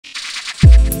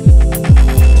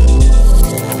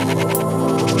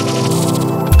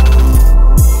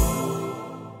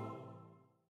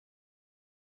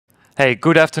Hey,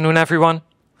 good afternoon, everyone.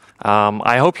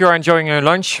 I hope you're enjoying your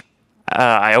lunch.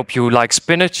 I hope you like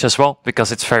spinach as well,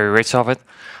 because it's very rich of it.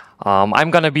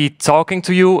 I'm going to be talking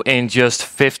to you in just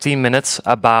 15 minutes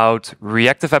about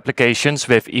reactive applications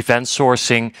with event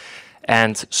sourcing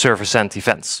and server-sent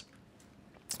events.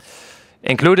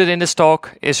 Included in this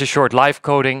talk is a short live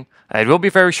coding. It will be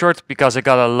very short because I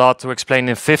got a lot to explain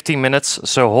in 15 minutes,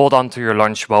 so hold on to your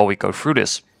lunch while we go through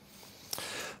this.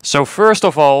 So first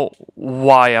of all,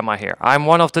 why am I here? I'm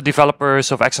one of the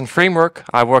developers of Accent Framework.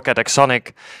 I work at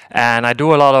Axonic and I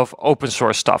do a lot of open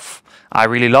source stuff. I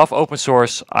really love open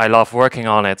source. I love working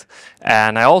on it.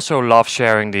 And I also love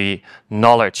sharing the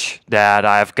knowledge that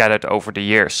I've gathered over the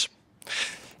years.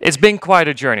 It's been quite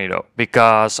a journey though,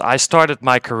 because I started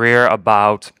my career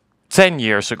about 10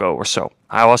 years ago or so.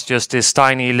 I was just this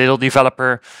tiny little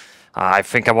developer. I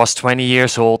think I was 20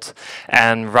 years old,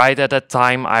 and right at that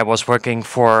time I was working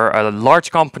for a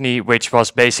large company which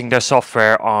was basing their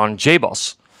software on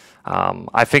JBoss.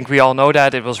 I think we all know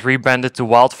that it was rebranded to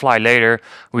Wildfly later.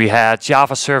 We had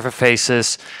Java server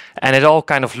faces, and it all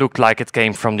kind of looked like it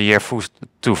came from the year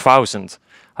 2000,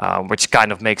 which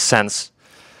kind of makes sense.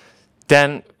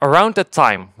 Then around that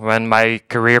time, when my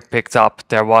career picked up,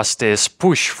 there was this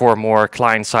push for more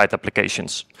client-side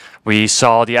applications. We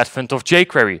saw the advent of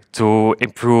jQuery to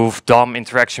improve DOM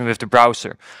interaction with the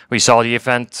browser. We saw the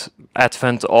advent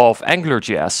of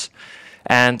AngularJS.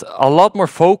 And a lot more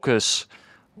focus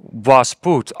was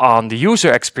put on the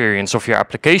user experience of your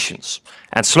applications.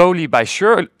 And slowly but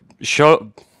surely,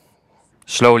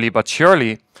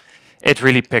 it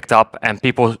really picked up and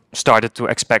people started to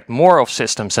expect more of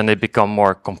systems and they become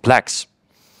more complex.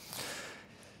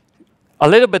 A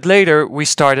little bit later, we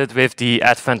started with the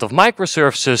advent of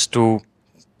microservices to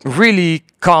really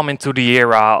come into the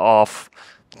era of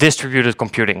distributed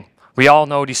computing. We all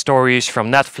know the stories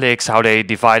from Netflix, how they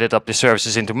divided up the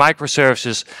services into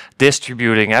microservices,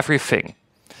 distributing everything.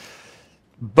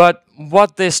 But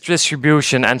what this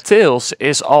distribution entails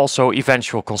is also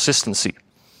eventual consistency.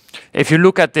 If you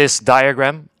look at this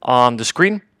diagram on the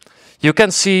screen, you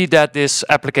can see that this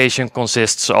application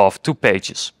consists of two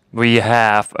pages. We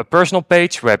have a personal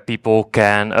page where people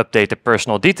can update their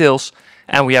personal details,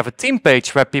 and we have a team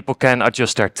page where people can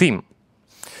adjust their team.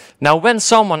 Now, when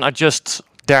someone adjusts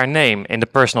their name in the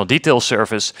personal details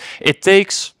service, it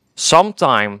takes some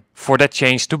time for that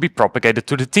change to be propagated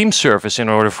to the team service in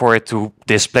order for it to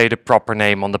display the proper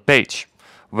name on the page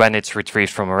when it's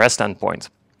retrieved from a REST endpoint.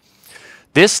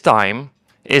 This time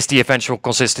is the eventual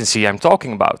consistency I'm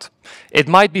talking about. It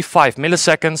might be 5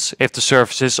 milliseconds if the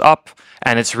service is up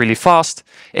and it's really fast.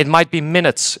 It might be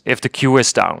minutes if the queue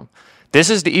is down. This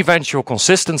is the eventual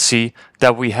consistency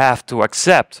that we have to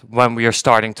accept when we are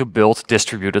starting to build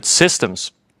distributed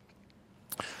systems.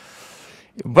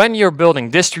 When you're building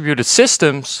distributed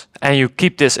systems and you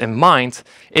keep this in mind,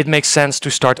 it makes sense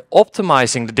to start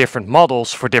optimizing the different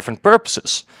models for different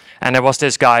purposes. And there was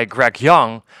this guy, Greg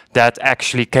Young, that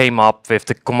actually came up with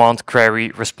the command query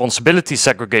responsibility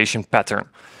segregation pattern,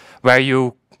 where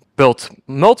you build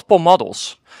multiple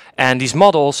models, and these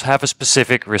models have a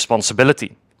specific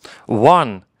responsibility.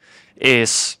 One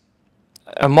is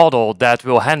a model that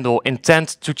will handle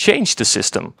intent to change the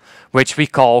system, which we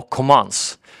call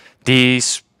commands.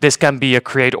 This can be a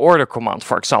create order command,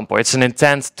 for example. It's an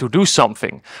intent to do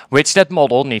something, which that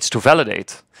model needs to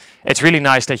validate. It's really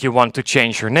nice that you want to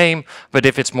change your name, but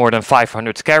if it's more than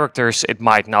 500 characters, it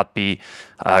might not be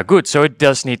good. So it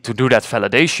does need to do that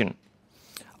validation.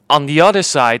 On the other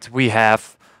side, we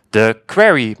have the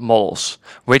query models,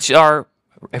 which are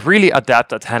really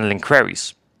adept at handling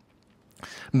queries.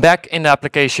 Back in the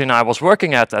application I was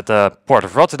working at the Port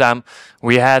of Rotterdam,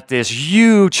 we had this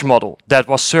huge model that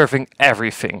was serving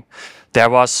everything. There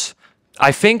was,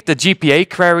 I think, the GPA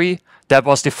query that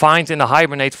was defined in the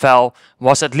Hibernate file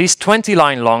was at least 20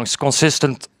 line long,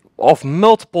 consistent of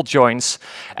multiple joins,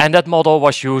 and that model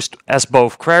was used as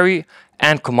both query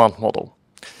and command model.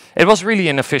 It was really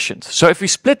inefficient. So if we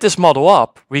split this model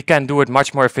up, we can do it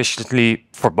much more efficiently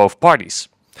for both parties.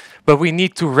 But we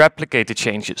need to replicate the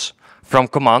changes from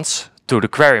commands to the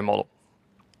query model.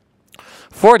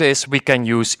 For this, we can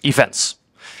use events.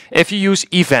 If you use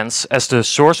events as the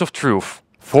source of truth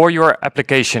for your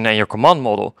application and your command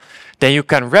model, then you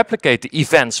can replicate the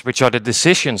events, which are the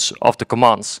decisions of the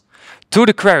commands, to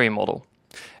the query model.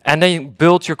 And then you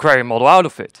build your query model out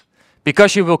of it.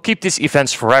 Because you will keep these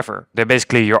events forever. They're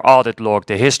basically your audit log,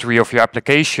 the history of your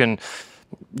application,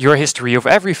 your history of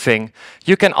everything.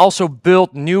 You can also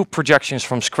build new projections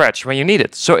from scratch when you need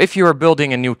it. So if you are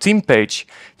building a new team page,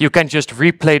 you can just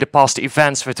replay the past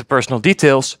events with the personal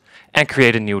details and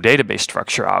create a new database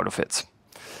structure out of it.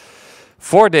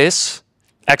 For this,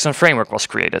 Axon Framework was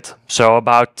created. So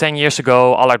about 10 years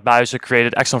ago, Allard Buijsen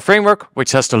created Axon Framework,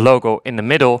 which has the logo in the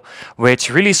middle, which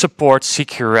really supports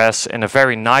CQRS in a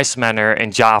very nice manner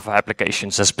in Java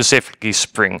applications, and specifically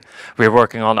Spring. We're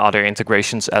working on other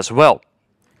integrations as well.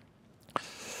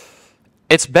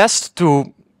 It's best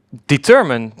to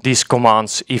determine these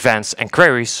commands, events, and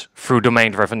queries through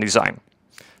domain-driven design.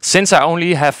 Since I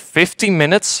only have 15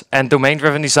 minutes and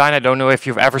domain-driven design, I don't know if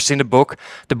you've ever seen the book.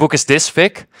 The book is this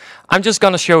thick. I'm just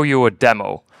going to show you a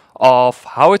demo of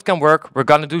how it can work. We're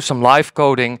going to do some live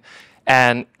coding,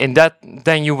 and in that,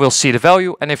 then you will see the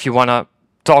value. And if you want to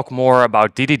talk more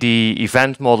about DDD,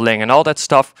 event modeling, and all that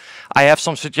stuff, I have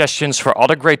some suggestions for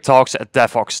other great talks at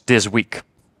DevOps this week.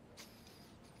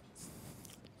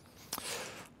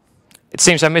 It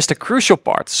seems I missed a crucial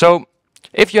part. So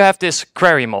if you have this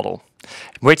query model,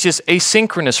 which is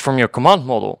asynchronous from your command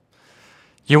model,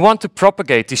 you want to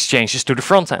propagate these changes to the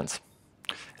front end.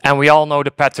 And we all know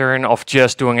the pattern of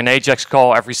just doing an AJAX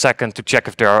call every second to check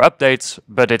if there are updates,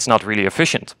 but it's not really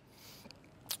efficient.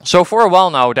 So for a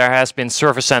while now, there has been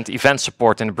server-sent event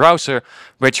support in the browser,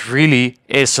 which really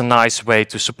is a nice way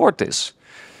to support this.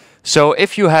 So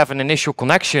if you have an initial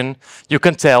connection, you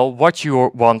can tell what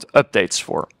you want updates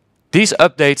for. These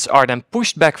updates are then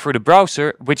pushed back through the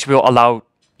browser, which will allow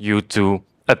you to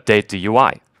update the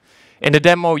UI. In the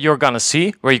demo you're going to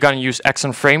see, where you're going to use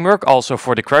Axon Framework also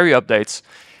for the query updates,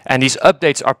 and these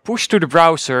updates are pushed to the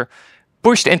browser,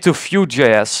 pushed into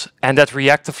Vue.js, and that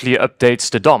reactively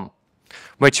updates the DOM,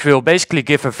 which will basically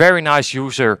give a very nice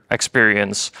user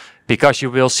experience because you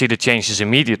will see the changes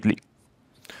immediately.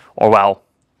 Or well,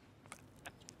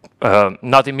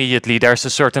 not immediately, there's a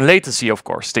certain latency, of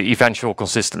course, the eventual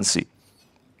consistency.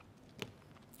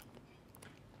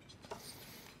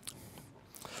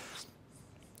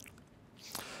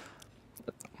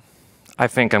 I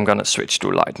think I'm going to switch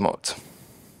to light mode.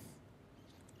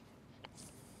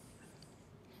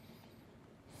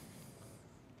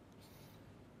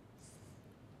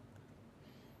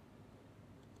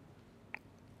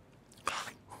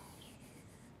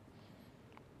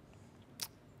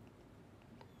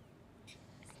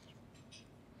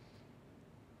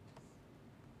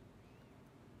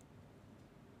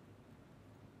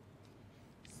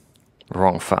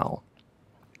 Wrong file.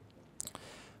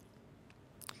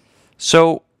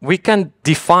 So we can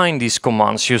define these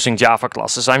commands using Java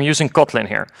classes. I'm using Kotlin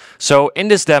here. So in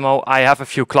this demo, I have a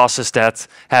few classes that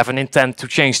have an intent to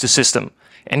change the system.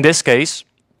 In this case,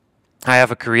 I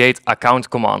have a create account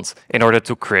command in order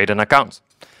to create an account.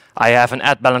 I have an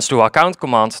add balance to account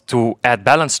command to add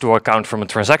balance to account from a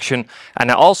transaction.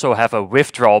 And I also have a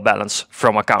withdraw balance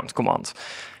from account command.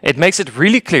 It makes it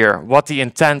really clear what the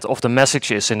intent of the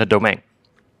message is in the domain.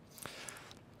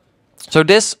 So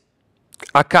this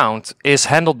account is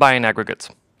handled by an aggregate.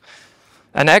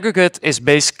 An aggregate is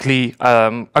basically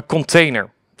a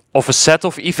container of a set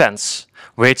of events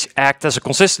which act as a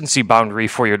consistency boundary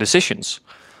for your decisions.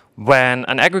 When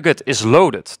an aggregate is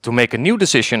loaded to make a new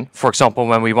decision, for example,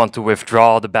 when we want to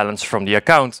withdraw the balance from the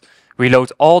account, we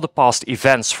load all the past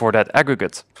events for that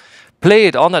aggregate, play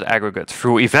it on that aggregate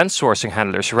through event sourcing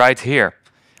handlers right here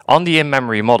on the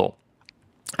in-memory model,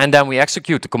 and then we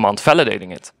execute the command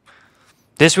validating it.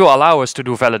 This will allow us to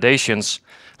do validations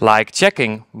like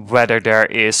checking whether there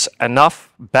is enough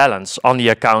balance on the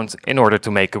account in order to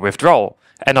make a withdrawal,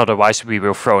 and otherwise we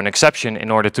will throw an exception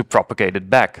in order to propagate it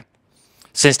back.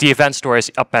 Since the event store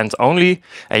is append only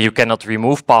and you cannot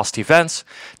remove past events,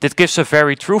 that gives a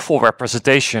very truthful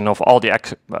representation of all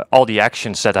the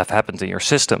actions that have happened in your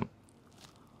system.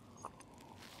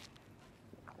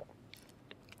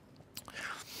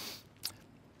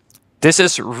 This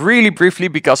is really briefly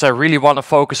because I really want to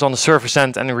focus on the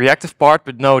server-sent and the reactive part,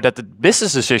 but know that the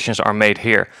business decisions are made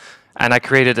here. And I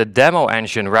created a demo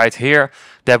engine right here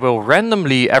that will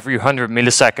randomly every 100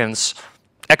 milliseconds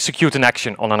execute an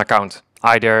action on an account.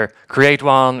 Either create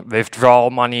one,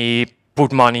 withdraw money,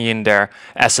 put money in there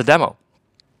as a demo.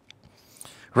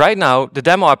 Right now, the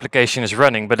demo application is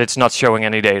running, but it's not showing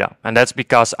any data. And that's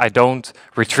because I don't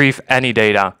retrieve any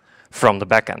data from the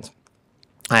backend.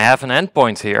 I have an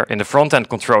endpoint here in the front-end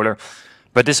controller,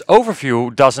 but this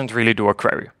overview doesn't really do a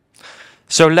query.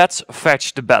 So let's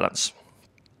fetch the balance.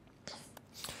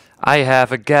 I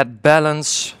have a get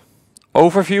balance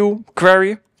overview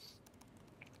query,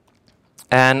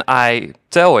 and I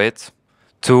tell it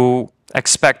to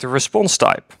expect a response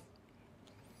type.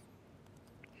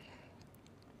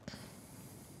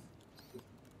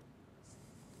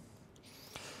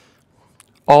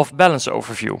 Of balance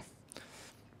overview.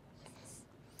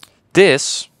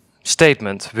 This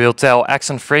statement will tell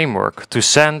Axon Framework to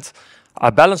send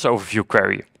a balance overview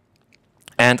query.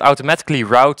 and automatically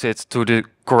route it to the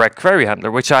correct query handler,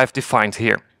 which I've defined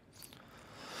here.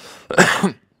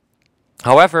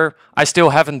 However, I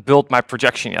still haven't built my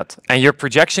projection yet. And your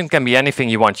projection can be anything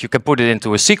you want. You can put it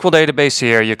into a SQL database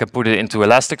here, you can put it into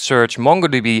Elasticsearch,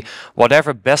 MongoDB,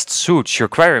 whatever best suits your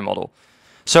query model.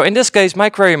 So in this case, my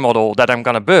query model that I'm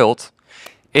going to build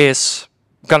is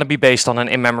going to be based on an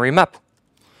in-memory map.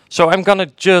 So I'm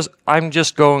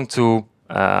just going to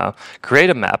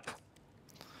create a map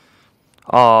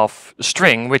of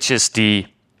string, which is the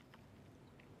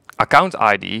account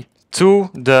ID, to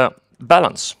the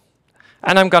balance.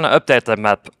 And I'm going to update the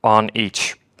map on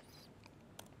each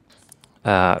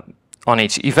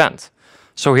event.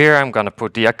 So here I'm going to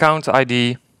put the account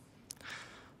ID.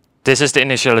 This is the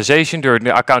initialization. During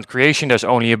the account creation, there's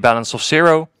only a balance of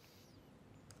 0.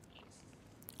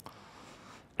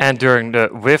 And during the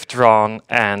withdrawn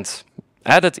and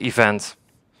added event,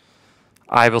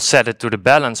 I will set it to the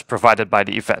balance provided by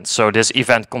the event. So this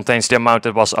event contains the amount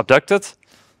that was abducted,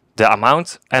 the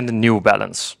amount, and the new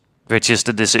balance, which is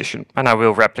the decision, and I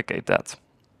will replicate that.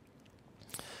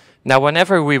 Now,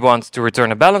 whenever we want to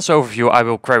return a balance overview, I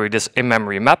will query this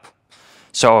in-memory map.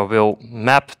 So I will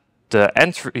map the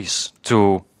entries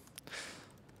to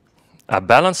a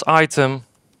balance item.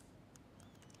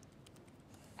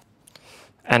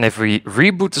 And if we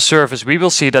reboot the service, we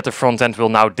will see that the front end will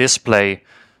now display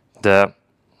the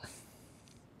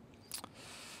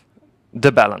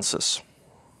balances.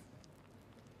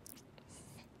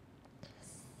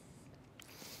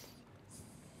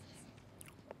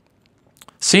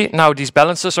 See, now these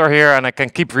balances are here and I can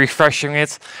keep refreshing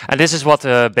it. And this is what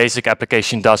the basic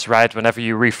application does, right? Whenever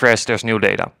you refresh, there's new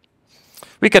data.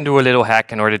 We can do a little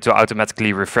hack in order to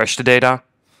automatically refresh the data.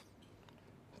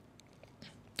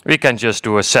 We can just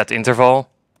do a set interval.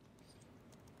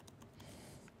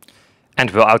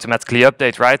 And we'll automatically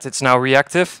update, right? It's now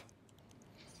reactive.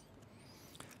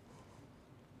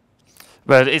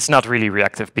 But it's not really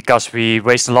reactive because we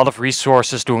waste a lot of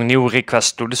resources doing new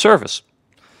requests to the service.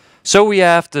 So we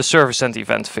have the service and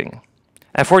event thing.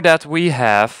 And for that we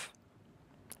have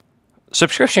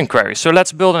subscription queries. So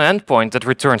let's build an endpoint that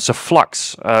returns a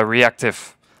flux, a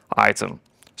reactive item.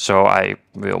 So I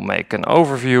will make an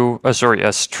overview,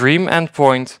 a stream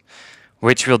endpoint,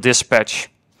 which will dispatch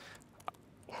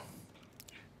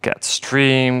get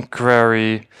stream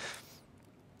query.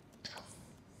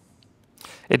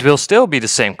 It will still be the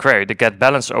same query, the get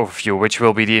balance overview, which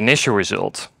will be the initial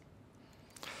result.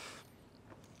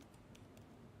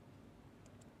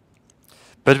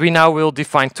 But we now will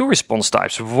define two response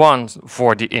types. One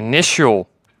for the initial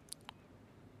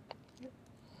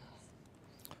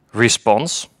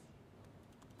response,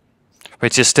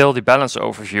 which is still the balance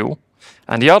overview,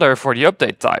 and the other for the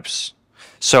update types.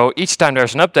 So each time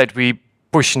there's an update, we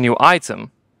push a new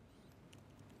item.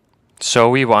 So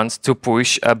we want to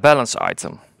push a balance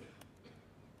item.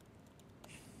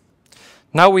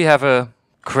 Now we have a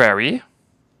query,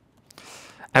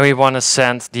 and we want to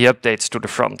send the updates to the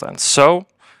front end. So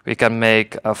we can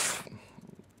make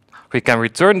we can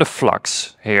return the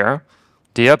flux here,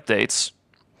 the updates,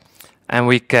 and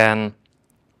we can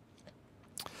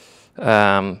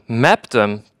map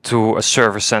them to a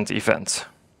server sent event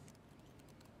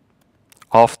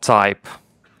of type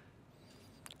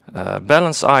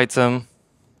balance item.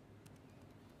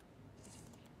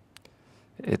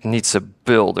 It needs a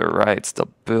builder, right? The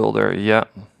builder, yeah.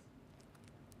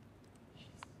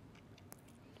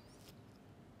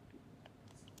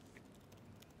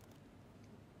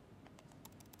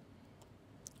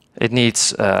 It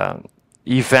needs an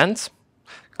event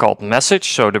called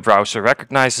message, so the browser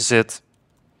recognizes it.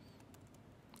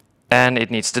 And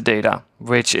it needs the data,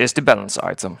 which is the balance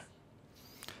item.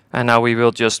 And now we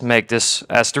will just make this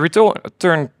as the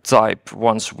return type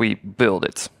once we build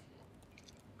it.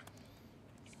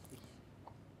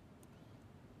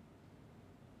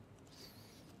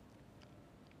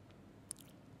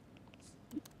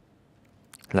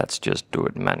 Let's just do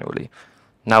it manually.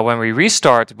 Now when we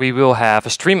restart, we will have a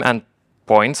stream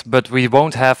endpoint, but we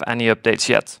won't have any updates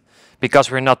yet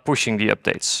because we're not pushing the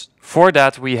updates. For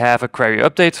that, we have a query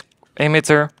update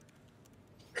emitter,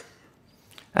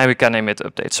 and we can emit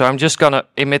updates. So I'm just gonna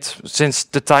emit, since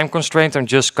the time constraint, I'm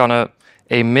just gonna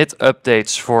emit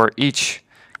updates for each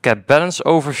get balance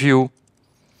overview,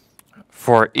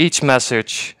 for each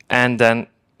message, and then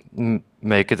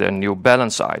make it a new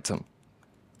balance item.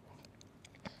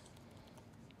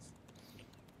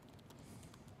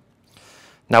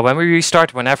 Now when we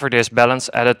restart, whenever there's balance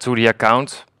added to the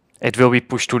account, it will be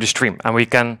pushed to the stream, and we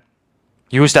can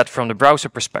use that from the browser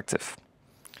perspective.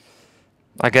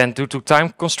 Again, due to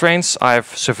time constraints,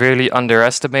 I've severely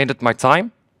underestimated my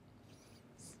time.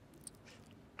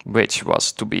 which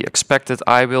was to be expected.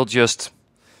 I will just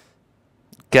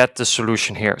get the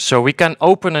solution here. So we can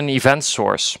open an event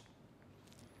source,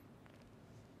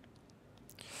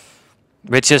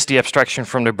 which is the abstraction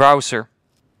from the browser.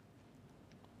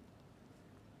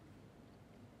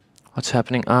 What's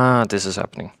happening? This is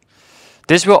happening.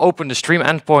 This will open the stream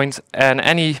endpoint and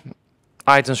any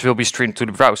items will be streamed to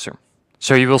the browser.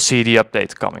 So you will see the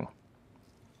update coming.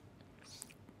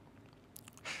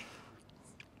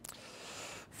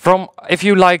 If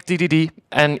you like DDD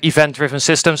and event-driven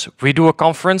systems, we do a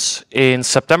conference in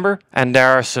September, and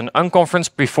there's an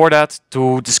unconference before that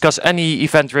to discuss any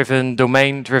event-driven,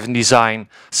 domain-driven design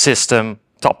system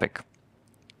topic.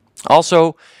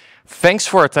 Also, thanks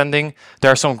for attending.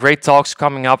 There are some great talks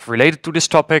coming up related to this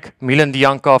topic. Milan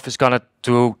Diankov is going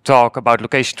to talk about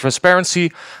location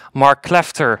transparency. Mark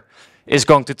Klefter is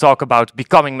going to talk about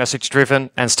becoming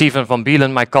message-driven, and Steven van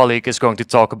Bielen, my colleague, is going to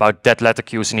talk about dead letter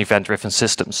queues in event-driven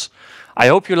systems. I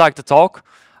hope you liked the talk.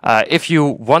 If you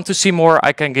want to see more,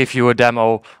 I can give you a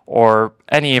demo or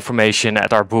any information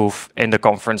at our booth in the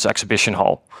conference exhibition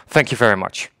hall. Thank you very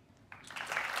much.